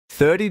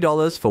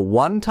$30 for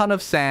 1 ton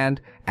of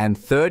sand and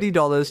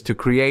 $30 to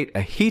create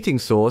a heating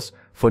source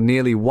for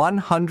nearly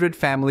 100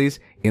 families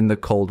in the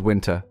cold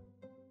winter.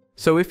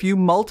 So if you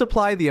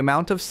multiply the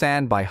amount of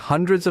sand by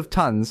hundreds of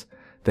tons,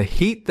 the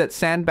heat that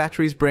sand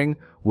batteries bring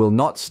will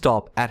not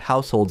stop at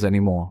households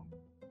anymore.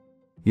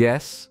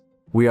 Yes,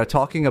 we are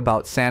talking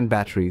about sand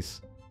batteries,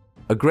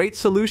 a great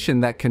solution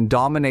that can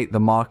dominate the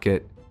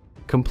market,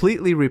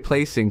 completely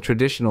replacing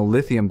traditional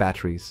lithium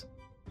batteries.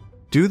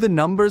 Do the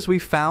numbers we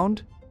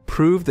found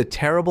prove the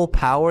terrible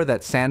power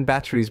that sand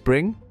batteries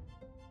bring?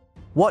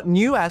 What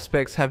new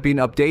aspects have been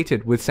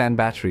updated with sand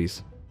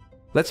batteries?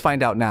 Let's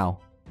find out now.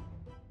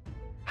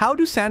 How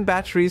do sand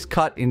batteries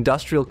cut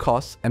industrial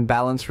costs and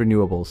balance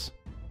renewables?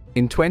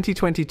 In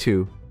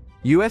 2022,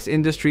 U.S.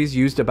 industries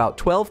used about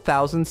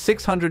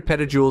 12,600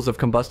 petajoules of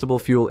combustible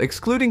fuel,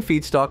 excluding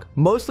feedstock,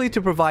 mostly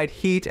to provide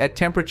heat at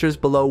temperatures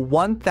below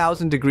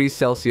 1,000 degrees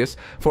Celsius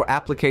for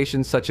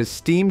applications such as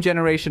steam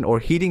generation or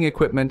heating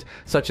equipment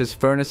such as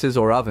furnaces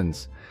or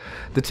ovens.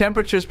 The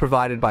temperatures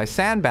provided by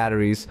sand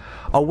batteries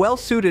are well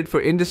suited for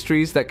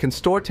industries that can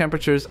store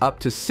temperatures up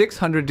to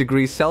 600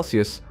 degrees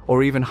Celsius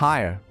or even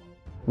higher.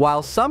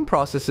 While some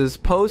processes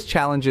pose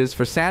challenges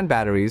for sand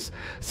batteries,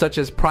 such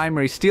as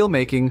primary steel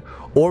making,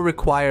 or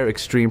require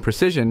extreme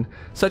precision,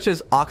 such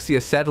as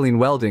oxyacetylene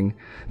welding,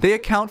 they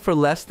account for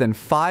less than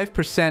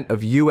 5%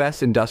 of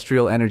U.S.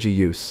 industrial energy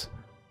use.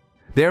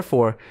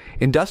 Therefore,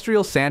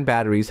 industrial sand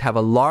batteries have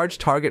a large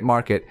target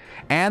market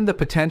and the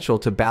potential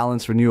to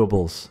balance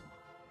renewables.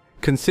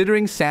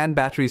 Considering sand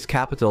batteries'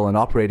 capital and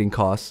operating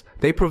costs,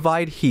 they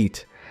provide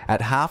heat at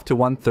half to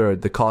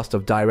one-third the cost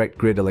of direct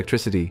grid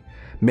electricity,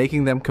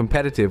 making them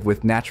competitive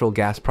with natural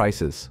gas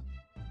prices.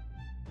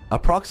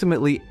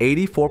 Approximately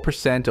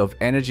 84% of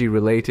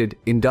energy-related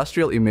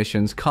industrial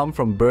emissions come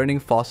from burning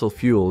fossil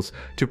fuels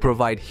to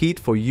provide heat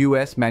for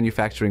U.S.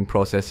 manufacturing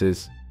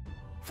processes.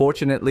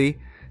 Fortunately,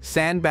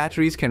 sand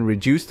batteries can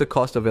reduce the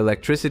cost of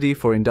electricity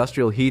for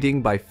industrial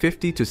heating by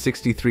 50 to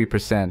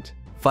 63%,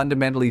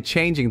 fundamentally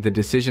changing the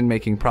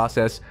decision-making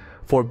process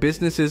for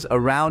businesses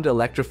around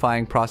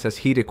electrifying process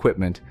heat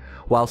equipment,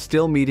 while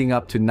still meeting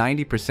up to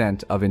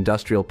 90% of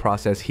industrial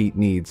process heat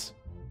needs.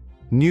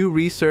 New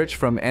research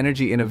from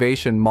Energy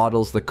Innovation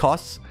models the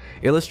costs,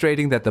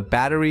 illustrating that the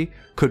battery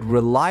could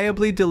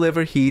reliably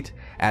deliver heat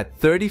at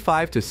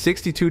 $35 to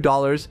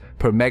 $62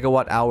 per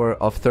megawatt hour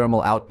of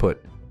thermal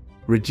output,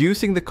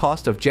 reducing the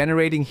cost of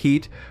generating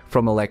heat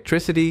from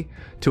electricity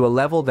to a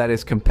level that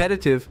is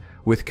competitive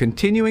with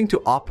continuing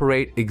to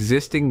operate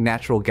existing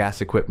natural gas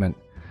equipment.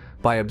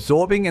 By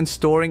absorbing and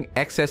storing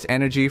excess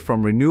energy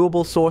from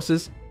renewable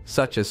sources,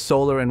 such as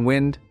solar and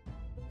wind,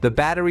 the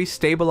battery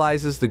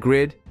stabilizes the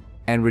grid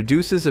and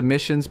reduces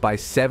emissions by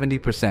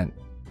 70%.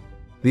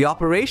 The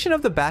operation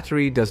of the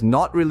battery does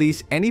not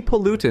release any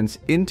pollutants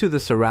into the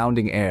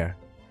surrounding air,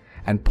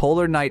 and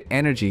Polar Night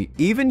Energy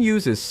even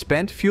uses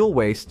spent fuel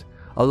waste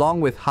along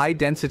with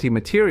high-density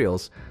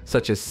materials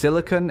such as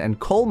silicon and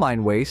coal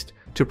mine waste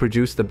to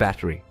produce the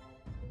battery.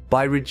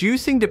 By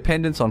reducing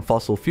dependence on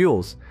fossil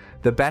fuels,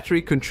 the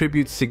battery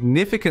contributes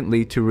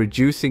significantly to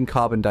reducing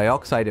carbon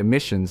dioxide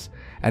emissions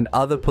and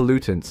other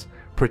pollutants,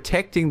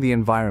 protecting the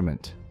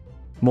environment.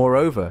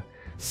 Moreover,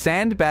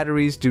 sand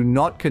batteries do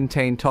not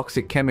contain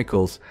toxic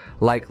chemicals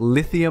like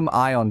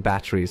lithium-ion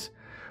batteries,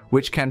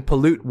 which can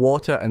pollute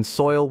water and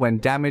soil when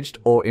damaged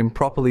or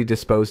improperly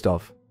disposed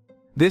of.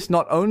 This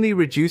not only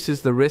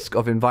reduces the risk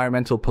of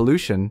environmental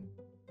pollution,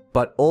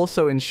 but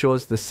also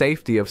ensures the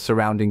safety of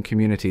surrounding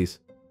communities.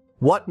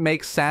 What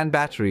makes sand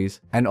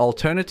batteries an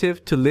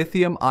alternative to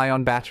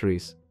lithium-ion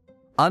batteries?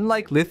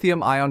 Unlike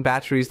lithium-ion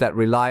batteries that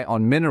rely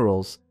on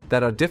minerals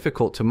that are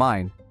difficult to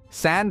mine,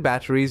 sand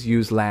batteries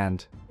use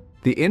land.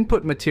 The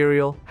input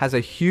material has a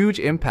huge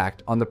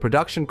impact on the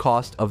production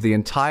cost of the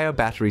entire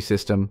battery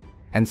system,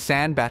 and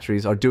sand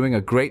batteries are doing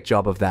a great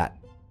job of that.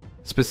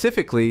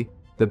 Specifically,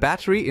 the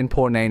battery in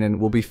Pornainen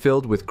will be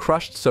filled with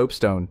crushed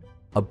soapstone,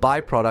 a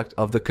byproduct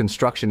of the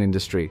construction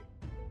industry.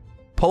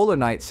 Polar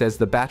Night says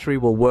the battery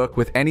will work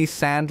with any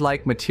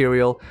sand-like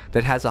material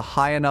that has a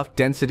high enough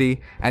density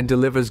and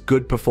delivers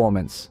good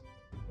performance.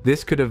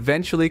 This could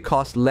eventually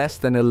cost less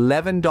than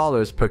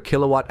 $11 per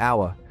kilowatt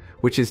hour,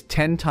 which is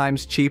 10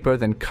 times cheaper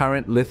than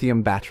current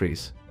lithium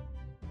batteries.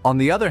 On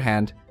the other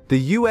hand, the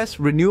U.S.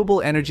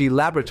 Renewable Energy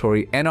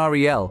Laboratory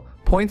 (NREL)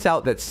 points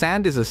out that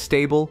sand is a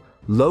stable,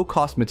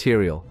 low-cost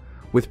material,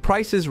 with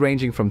prices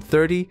ranging from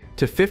 $30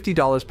 to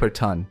 $50 per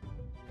ton,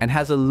 and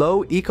has a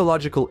low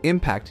ecological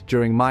impact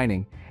during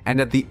mining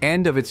and at the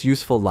end of its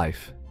useful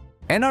life.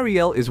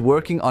 NREL is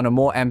working on a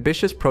more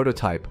ambitious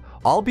prototype,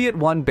 albeit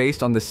one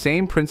based on the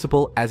same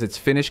principle as its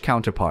Finnish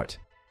counterpart.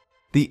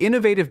 The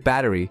innovative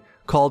battery,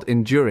 called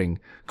Enduring,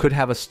 could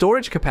have a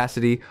storage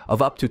capacity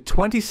of up to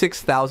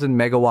 26,000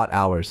 megawatt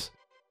hours.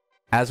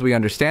 As we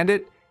understand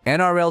it,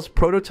 NRL's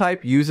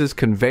prototype uses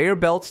conveyor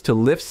belts to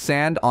lift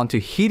sand onto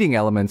heating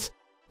elements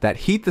that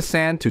heat the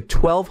sand to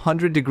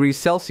 1200 degrees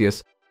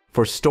Celsius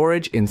for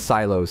storage in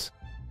silos.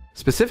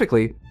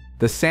 Specifically,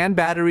 the sand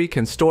battery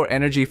can store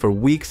energy for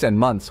weeks and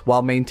months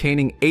while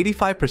maintaining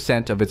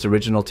 85% of its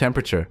original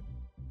temperature.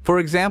 For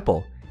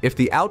example, if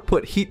the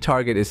output heat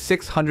target is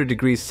 600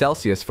 degrees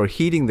Celsius for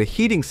heating the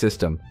heating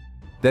system,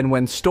 then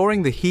when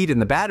storing the heat in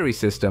the battery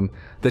system,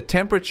 the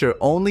temperature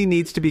only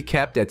needs to be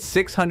kept at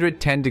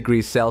 610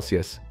 degrees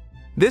Celsius.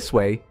 This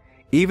way,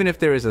 even if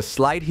there is a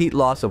slight heat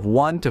loss of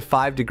 1 to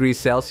 5 degrees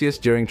Celsius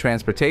during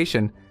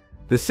transportation,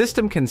 the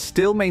system can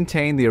still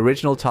maintain the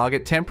original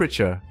target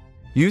temperature.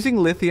 Using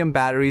lithium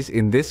batteries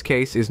in this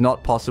case is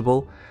not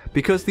possible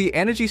because the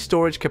energy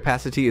storage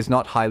capacity is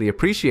not highly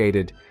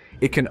appreciated.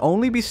 It can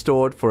only be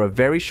stored for a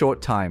very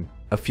short time,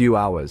 a few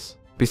hours.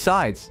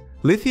 Besides,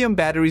 lithium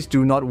batteries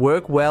do not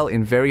work well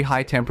in very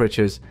high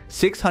temperatures.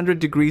 600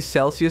 degrees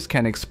Celsius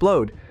can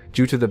explode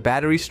due to the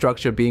battery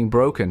structure being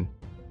broken.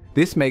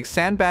 This makes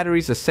sand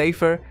batteries a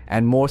safer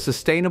and more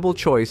sustainable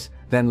choice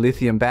than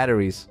lithium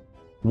batteries.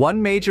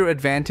 One major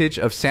advantage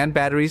of sand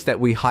batteries that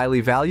we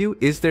highly value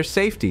is their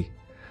safety,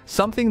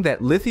 something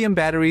that lithium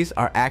batteries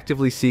are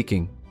actively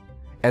seeking.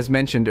 As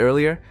mentioned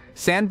earlier,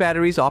 sand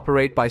batteries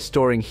operate by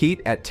storing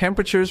heat at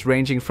temperatures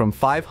ranging from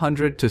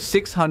 500 to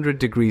 600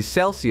 degrees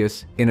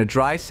Celsius in a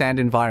dry sand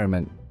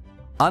environment.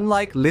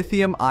 Unlike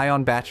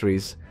lithium-ion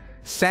batteries,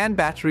 sand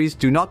batteries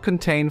do not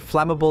contain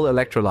flammable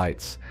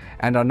electrolytes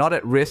and are not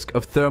at risk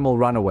of thermal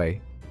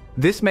runaway.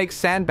 This makes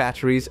sand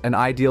batteries an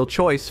ideal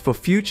choice for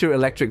future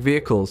electric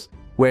vehicles,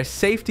 where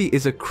safety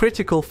is a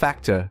critical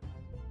factor.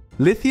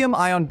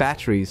 Lithium-ion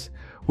batteries,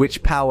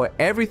 which power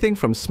everything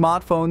from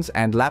smartphones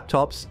and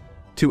laptops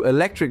to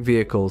electric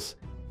vehicles,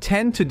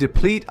 tend to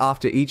deplete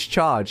after each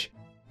charge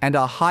and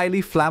are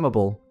highly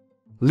flammable,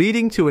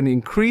 leading to an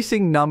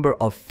increasing number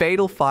of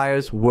fatal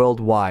fires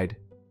worldwide.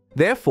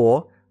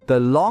 Therefore, the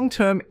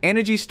long-term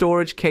energy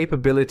storage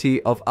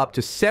capability of up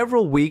to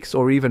several weeks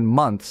or even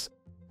months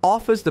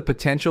offers the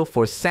potential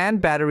for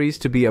sand batteries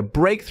to be a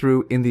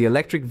breakthrough in the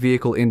electric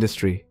vehicle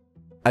industry.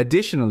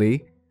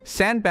 Additionally,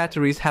 sand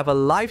batteries have a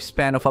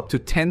lifespan of up to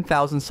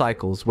 10,000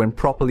 cycles when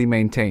properly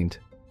maintained.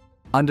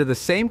 Under the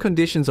same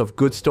conditions of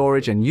good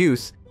storage and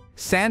use,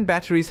 sand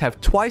batteries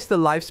have twice the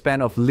lifespan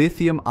of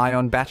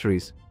lithium-ion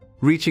batteries,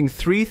 reaching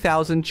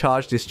 3,000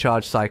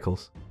 charge-discharge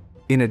cycles.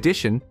 In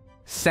addition,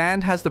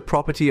 sand has the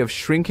property of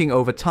shrinking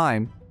over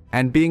time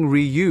and being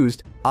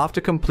reused after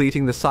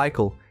completing the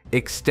cycle,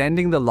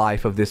 extending the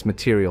life of this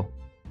material.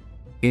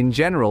 In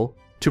general,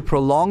 to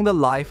prolong the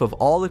life of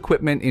all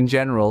equipment in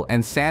general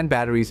and sand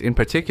batteries in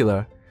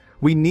particular,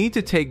 we need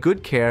to take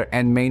good care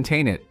and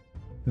maintain it.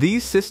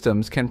 These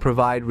systems can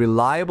provide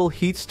reliable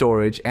heat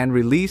storage and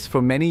release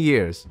for many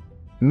years,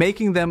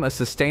 making them a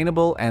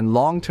sustainable and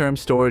long-term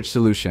storage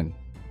solution.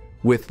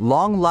 With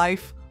long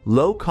life,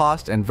 low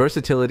cost, and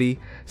versatility,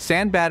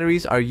 sand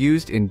batteries are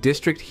used in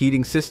district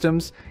heating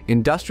systems,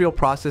 industrial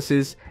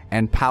processes,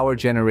 and power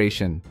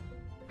generation.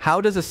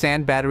 How does a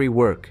sand battery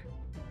work?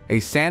 A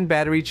sand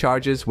battery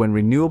charges when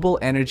renewable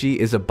energy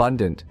is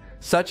abundant,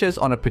 such as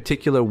on a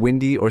particular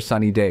windy or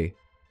sunny day.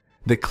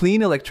 The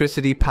clean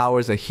electricity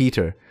powers a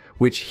heater,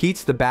 which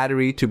heats the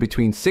battery to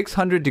between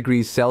 600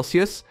 degrees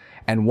Celsius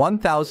and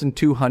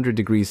 1,200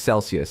 degrees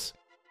Celsius.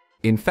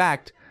 In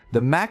fact,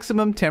 the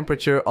maximum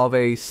temperature of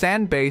a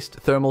sand-based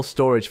thermal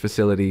storage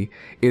facility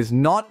is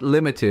not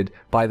limited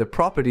by the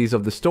properties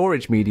of the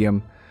storage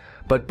medium,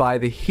 but by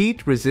the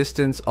heat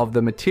resistance of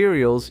the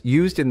materials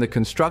used in the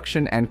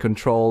construction and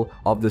control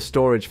of the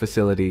storage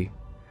facility.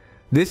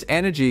 This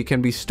energy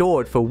can be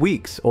stored for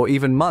weeks or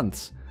even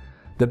months.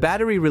 The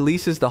battery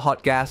releases the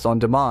hot gas on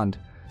demand,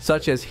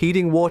 such as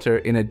heating water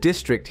in a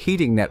district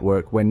heating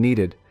network when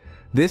needed.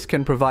 This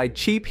can provide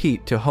cheap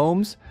heat to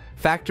homes,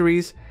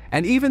 factories,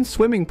 and even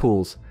swimming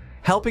pools,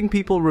 helping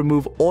people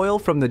remove oil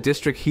from the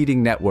district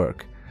heating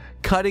network,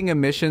 cutting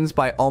emissions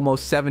by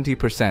almost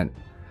 70%.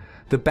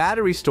 The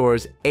battery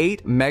stores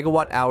 8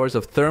 megawatt-hours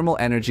of thermal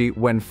energy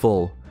when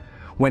full.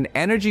 When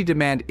energy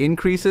demand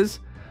increases,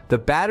 the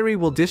battery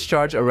will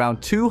discharge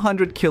around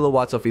 200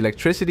 kilowatts of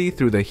electricity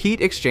through the heat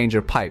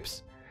exchanger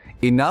pipes,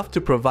 enough to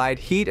provide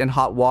heat and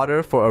hot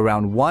water for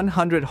around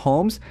 100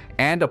 homes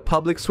and a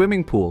public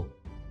swimming pool.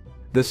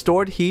 The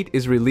stored heat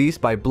is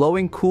released by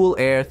blowing cool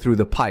air through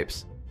the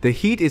pipes. The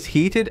heat is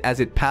heated as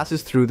it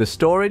passes through the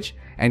storage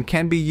and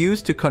can be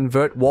used to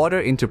convert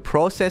water into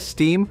processed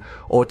steam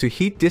or to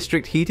heat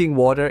district heating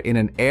water in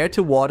an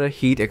air-to-water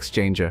heat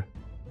exchanger.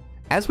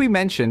 As we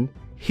mentioned,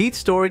 heat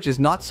storage is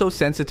not so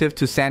sensitive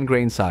to sand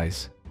grain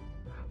size.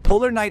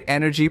 Polarnite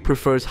Energy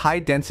prefers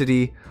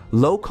high-density,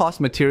 low-cost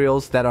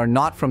materials that are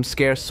not from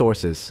scarce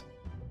sources.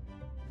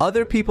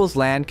 Other people's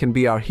land can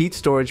be our heat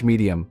storage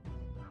medium.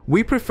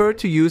 We prefer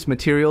to use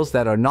materials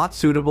that are not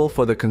suitable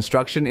for the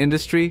construction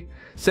industry,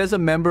 says a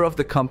member of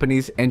the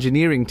company's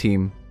engineering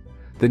team.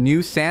 The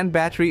new sand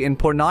battery in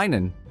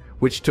Pornainen,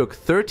 which took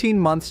 13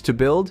 months to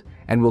build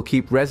and will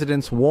keep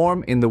residents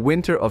warm in the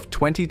winter of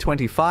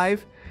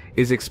 2025,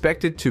 is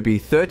expected to be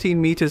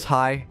 13 meters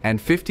high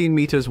and 15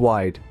 meters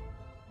wide.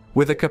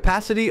 With a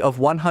capacity of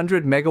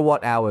 100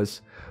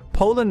 megawatt-hours,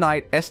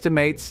 Polarnite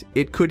estimates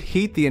it could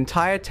heat the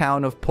entire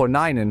town of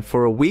Pornainen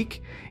for a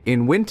week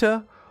in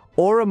winter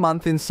or a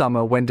month in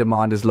summer when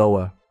demand is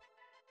lower.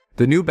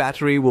 The new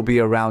battery will be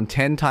around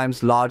 10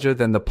 times larger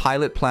than the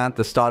pilot plant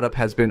the startup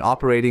has been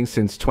operating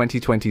since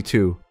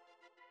 2022.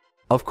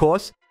 Of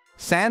course,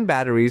 sand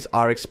batteries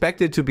are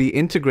expected to be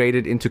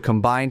integrated into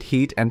combined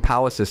heat and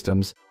power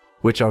systems,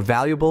 which are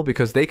valuable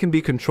because they can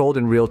be controlled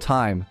in real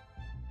time,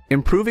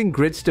 improving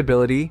grid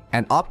stability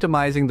and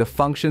optimizing the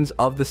functions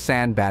of the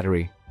sand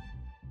battery.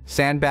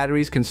 Sand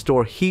batteries can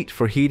store heat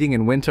for heating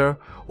in winter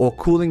or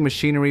cooling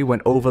machinery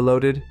when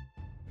overloaded,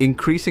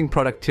 increasing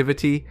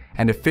productivity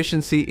and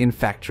efficiency in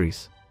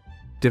factories.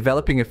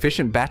 Developing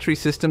efficient battery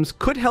systems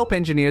could help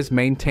engineers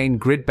maintain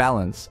grid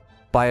balance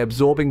by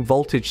absorbing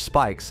voltage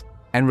spikes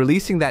and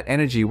releasing that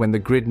energy when the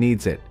grid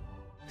needs it.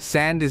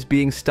 Sand is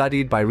being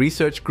studied by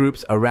research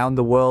groups around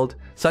the world,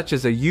 such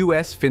as a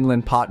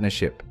US-Finland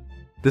partnership.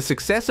 The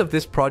success of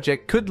this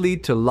project could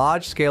lead to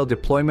large-scale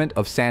deployment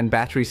of sand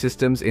battery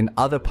systems in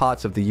other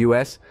parts of the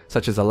US,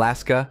 such as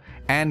Alaska,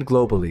 and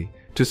globally,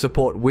 to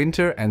support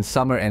winter and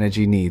summer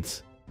energy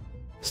needs.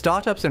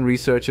 Startups and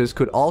researchers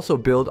could also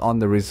build on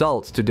the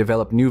results to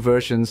develop new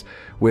versions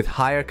with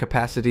higher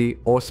capacity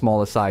or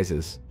smaller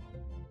sizes.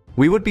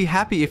 We would be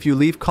happy if you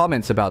leave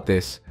comments about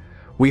this.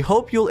 We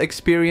hope you'll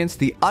experience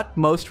the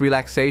utmost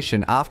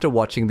relaxation after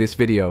watching this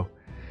video.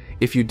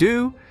 If you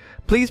do,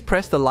 please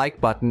press the like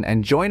button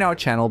and join our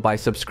channel by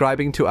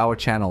subscribing to our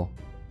channel.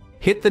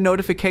 Hit the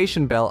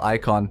notification bell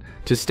icon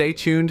to stay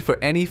tuned for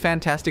any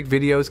fantastic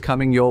videos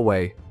coming your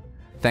way.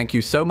 Thank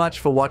you so much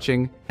for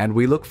watching, and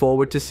we look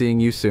forward to seeing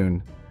you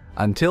soon.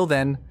 Until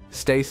then,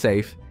 stay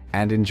safe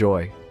and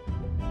enjoy.